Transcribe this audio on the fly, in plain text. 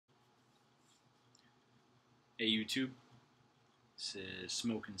Hey YouTube, this is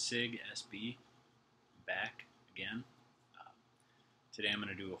Smokin' Sig SB, back again. Um, Today I'm going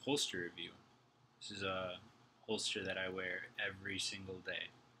to do a holster review. This is a holster that I wear every single day.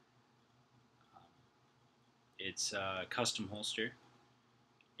 It's a custom holster.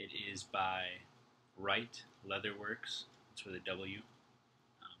 It is by Wright Leather Works. It's with a W.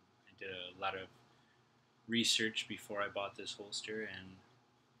 I did a lot of research before I bought this holster, and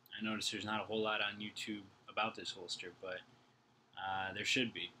I noticed there's not a whole lot on YouTube about this holster, but there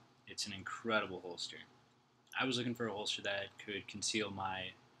should be. It's an incredible holster. I was looking for a holster that could conceal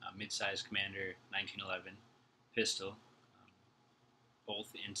my mid-size Commander 1911 pistol,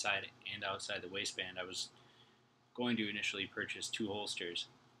 both inside and outside the waistband. I was going to initially purchase two holsters,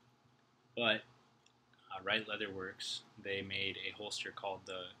 but Wright Leather Works, they made a holster called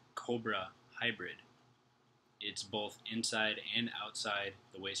the Cobra Hybrid. It's both inside and outside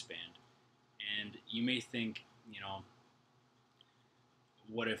the waistband. And you may think,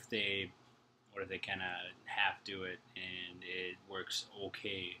 what if they kind of half do it and it works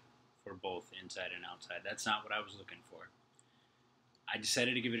okay for both inside and outside? That's not what I was looking for. I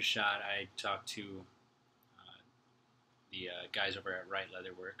decided to give it a shot. I talked to the guys over at Wright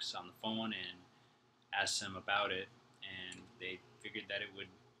Leather Works on the phone and asked them about it, and they figured that it would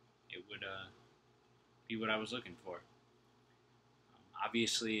be what I was looking for.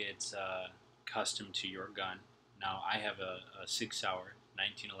 Obviously, it's custom to your gun. Now, I have a 6-hour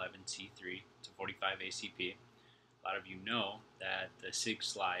 1911 C3. It's a 45 ACP. A lot of you know that the SIG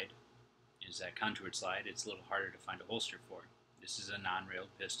slide is that contoured slide. It's a little harder to find a holster for. This is a non-railed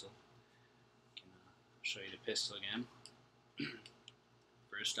pistol. I can show you the pistol again.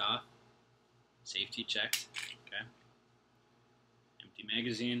 First off, safety checked. Okay. Empty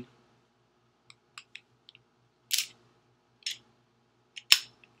magazine.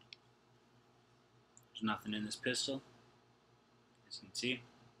 There's nothing in this pistol, as you can see.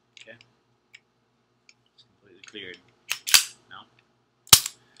 Okay, it's completely cleared. No. All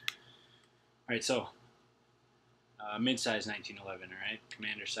right, so mid-size 1911. All right,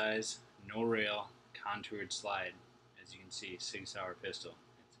 Commander size, no rail, contoured slide. As you can see, 6-hour pistol.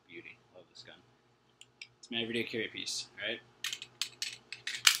 It's a beauty. Love this gun. It's my everyday carry piece. All right.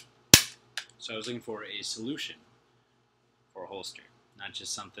 So I was looking for a solution for a holster, not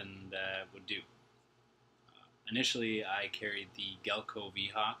just something that would do. Initially, I carried the Gelco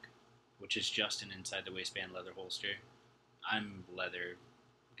V-Hawk, which is just an inside the waistband leather holster. I'm a leather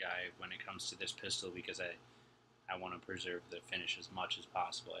guy when it comes to this pistol because I want to preserve the finish as much as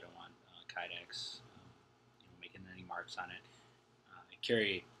possible. I don't want Kydex making any marks on it. I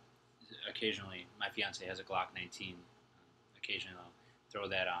carry occasionally. My fiance has a Glock 19. Occasionally, I'll throw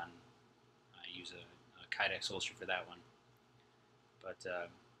that on. I use a Kydex holster for that one. But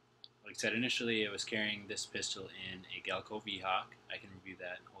like I said, initially I was carrying this pistol in a Gelco V-Hawk. I can review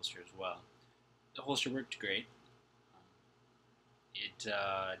that holster as well. The holster worked great. It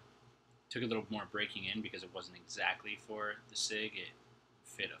took a little more breaking in because it wasn't exactly for the SIG. It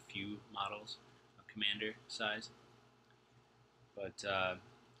fit a few models of Commander size. But I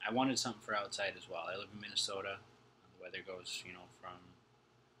wanted something for outside as well. I live in Minnesota. The weather goes, from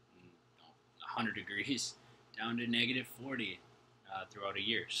 100 degrees down to negative 40 throughout a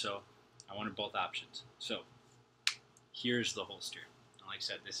year. So I wanted both options. So here's the holster. And like I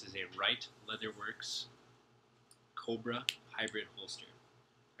said, this is a Wright Leather Works Cobra Hybrid holster.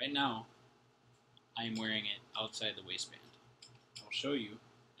 Right now, I am wearing it outside the waistband. I'll show you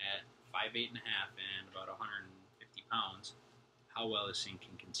at 5'8" and about 150 pounds how well this thing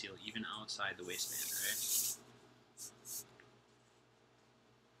can conceal even outside the waistband. Right?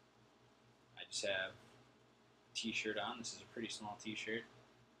 I just have a t-shirt on. This is a pretty small t-shirt.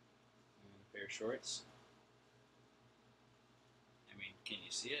 A pair of shorts. I mean, can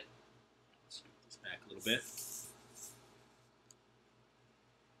you see it? Let's scoot this back a little bit.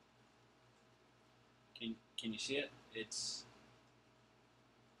 Can you see it? It's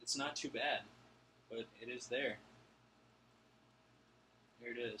not too bad, but it is there.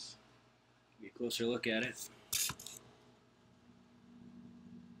 There it is. Give you a closer look at it.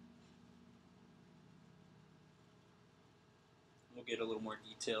 We'll get a little more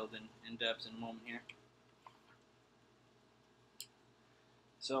detailed and in-depth in a moment here.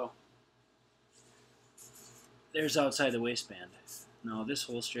 So, there's outside the waistband. Now this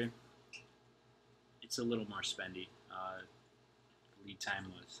holster, it's a little more spendy. Lead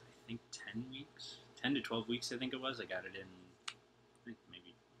time was, I think, 10 weeks? 10 to 12 weeks, I think it was. I got it in, I think,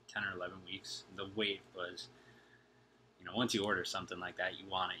 maybe 10 or 11 weeks. The wait was, once you order something like that, you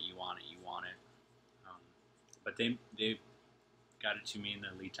want it, you want it, you want it. But they got it to me in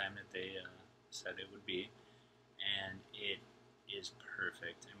the lead time that they said it would be. and it is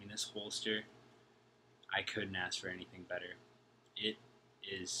perfect. I mean, this holster, I couldn't ask for anything better. It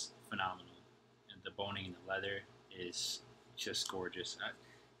is phenomenal, and the boning in the leather is just gorgeous.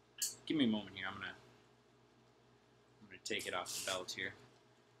 Give me a moment here. I'm gonna take it off the belt here.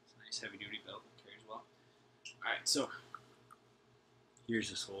 It's a nice heavy duty belt. It carries well. All right, so here's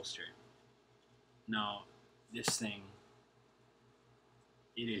this holster. Now, this thing,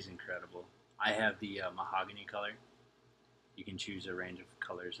 it is incredible. I have the mahogany color. You can choose a range of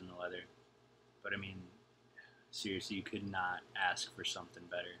colors in the leather, but I mean, seriously, you could not ask for something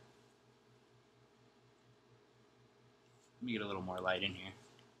better. Let me get a little more light in here.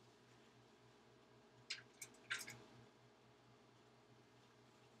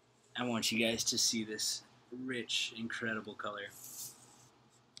 I want you guys to see this rich, incredible color.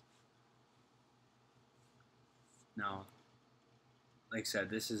 Now, like I said,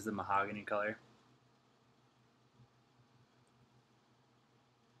 this is the mahogany color.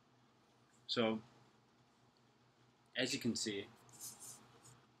 So, as you can see,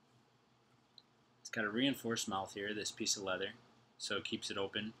 it's got a reinforced mouth here, this piece of leather, so it keeps it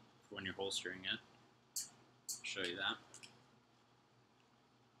open for when you're holstering it. I'll show you that.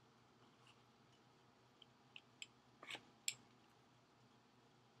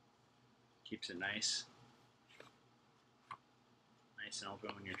 Keeps it nice and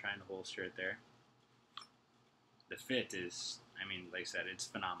open when you're trying to holster it there. The fit is, I mean, like I said, it's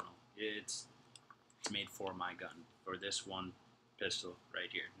phenomenal. It's made for my gun, for this one pistol right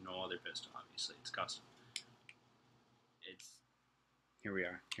here. No other pistol, obviously. It's custom. Here we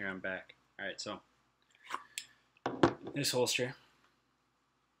are. Here I'm back. Alright, so this holster,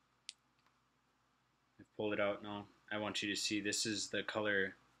 I've pulled it out now. I want you to see this is the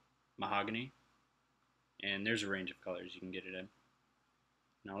color mahogany, and there's a range of colors you can get it in.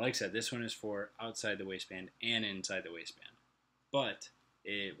 Now, like I said, this one is for outside the waistband and inside the waistband, but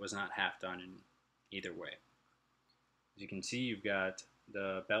it was not half done in either way. As you can see, you've got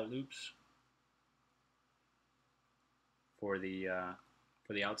the belt loops for the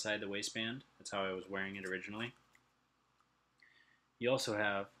outside the waistband. That's how I was wearing it originally. You also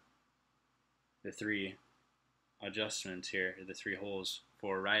have the three adjustments here, the three holes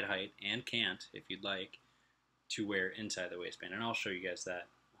for ride height and cant, if you'd like, to wear inside the waistband, and I'll show you guys that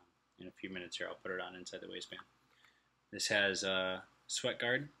in a few minutes here. I'll put it on inside the waistband. This has a sweat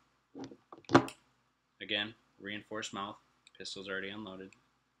guard. Again, reinforced mouth. Pistol's already unloaded.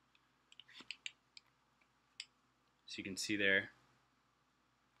 So you can see there,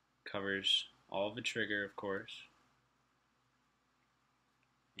 covers all of the trigger, of course,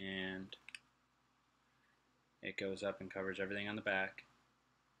 and it goes up and covers everything on the back.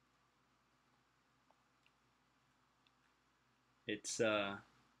 It's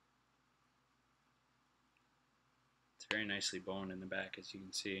very nicely boned in the back, as you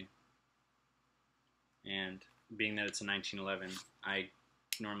can see. And being that it's a 1911, I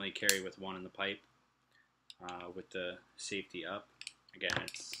normally carry with one in the pipe, with the safety up. Again,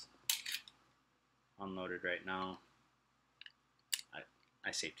 it's unloaded right now.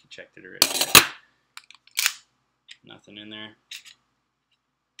 I safety checked it already. Nothing in there.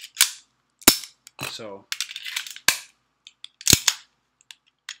 So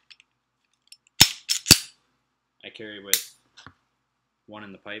I carry with one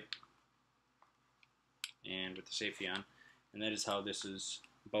in the pipe and with the safety on, and that is how this is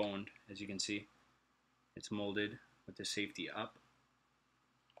boned. As you can see, it's molded with the safety up,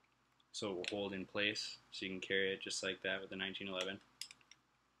 so it will hold in place, so you can carry it just like that with the 1911.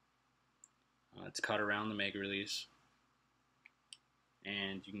 It's cut around the mag release,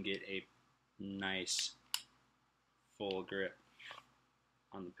 and you can get a nice full grip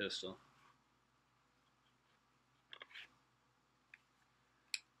on the pistol.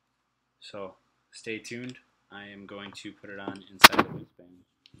 So stay tuned. I am going to put it on inside the waistband.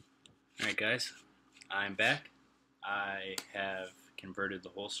 Alright guys, I'm back. I have converted the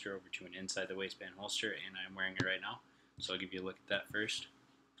holster over to an inside the waistband holster, and I'm wearing it right now. So I'll give you a look at that first.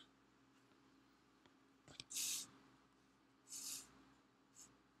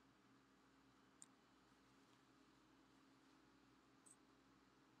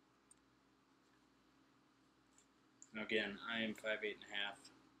 Again, I am 5'8" and a half,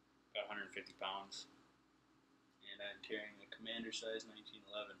 about 150 pounds, and I'm carrying a commander size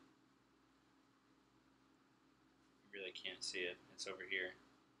 1911. You really can't see it, it's over here.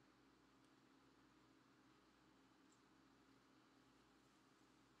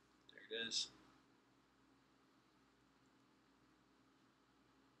 There it is.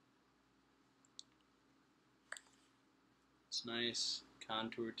 It's nice,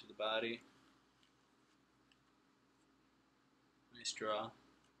 contoured to the body. Nice draw.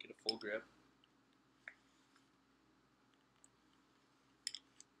 Get a full grip.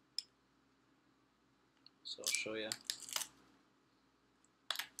 So I'll show you.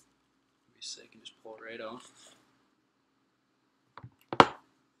 Maybe so I can just pull it right out.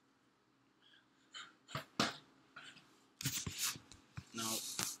 Now,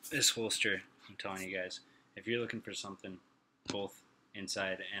 this holster, I'm telling you guys, if you're looking for something both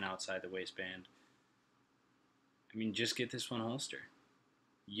inside and outside the waistband, I mean, just get this one holster.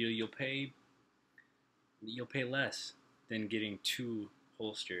 You'll pay less than getting two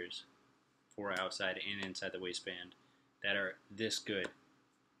holsters for outside and inside the waistband that are this good.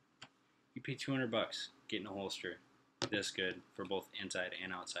 You pay $200 getting a holster this good for both inside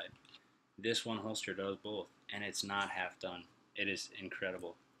and outside. This one holster does both, and it's not half done. It is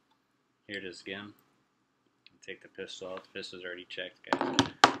incredible. Here it is again. Take the pistol out. The pistol's already checked, guys.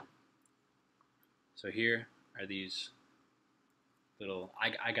 So here are these little,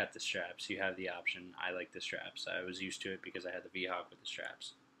 I got the straps. You have the option. I like the straps. I was used to it because I had the V-Hawk with the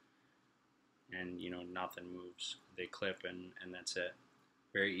straps. And, you know, nothing moves. They clip and that's it.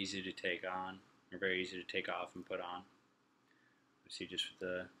 Very easy to take on, or very easy to take off and put on. You see just with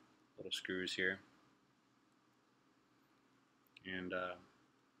the little screws here. And, like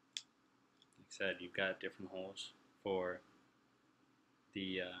I said, you've got different holes for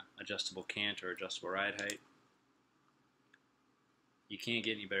the adjustable cant or adjustable ride height. You can't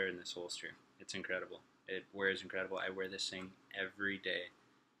get any better than this holster. It's incredible. It wears incredible. I wear this thing every day,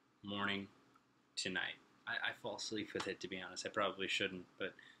 morning to night. I fall asleep with it, to be honest. I probably shouldn't,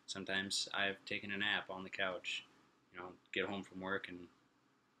 but sometimes I've taken a nap on the couch, you know, get home from work and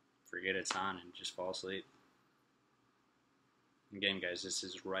forget it's on and just fall asleep. Again, guys, this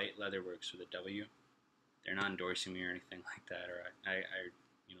is Wright Leather Works with a W. They're not endorsing me or anything like that, or I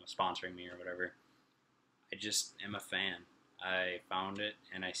you know, sponsoring me or whatever. I just am a fan. I found it,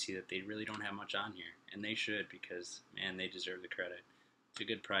 and I see that they really don't have much on here, and they should, because, man, they deserve the credit. It's a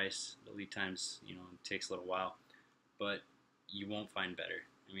good price. The lead times, you know, it takes a little while, but you won't find better.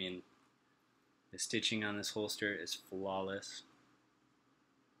 I mean, the stitching on this holster is flawless.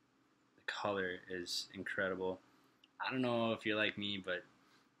 The color is incredible. I don't know if you're like me, but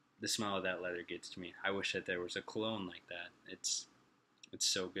the smell of that leather gets to me. I wish that there was a cologne like that. It's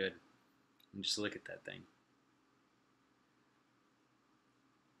so good. And just look at that thing.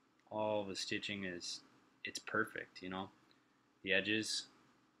 All the stitching it's perfect, you know. The edges,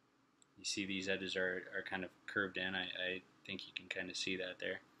 you see these edges are kind of curved in. I think you can kind of see that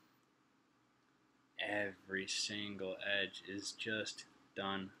there. Every single edge is just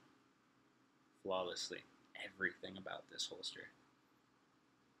done flawlessly. Everything about this holster.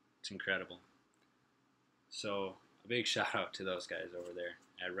 It's incredible. So a big shout out to those guys over there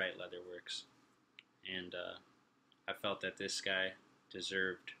at Wright Leather Works. And I felt that this guy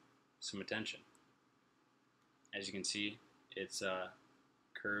deserved some attention. As you can see, it's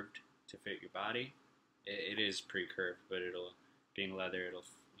curved to fit your body. It is pre-curved, but being leather, it'll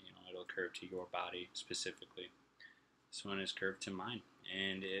curve to your body specifically. This one is curved to mine,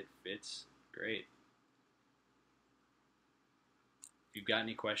 and it fits great. If you've got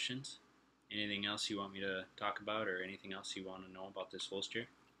any questions, anything else you want me to talk about, or anything else you want to know about this holster,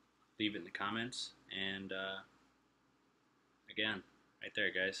 leave it in the comments. And again, right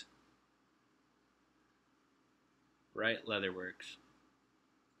there, guys. Wright Leather Works.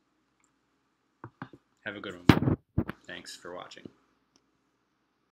 Have a good one. Thanks for watching.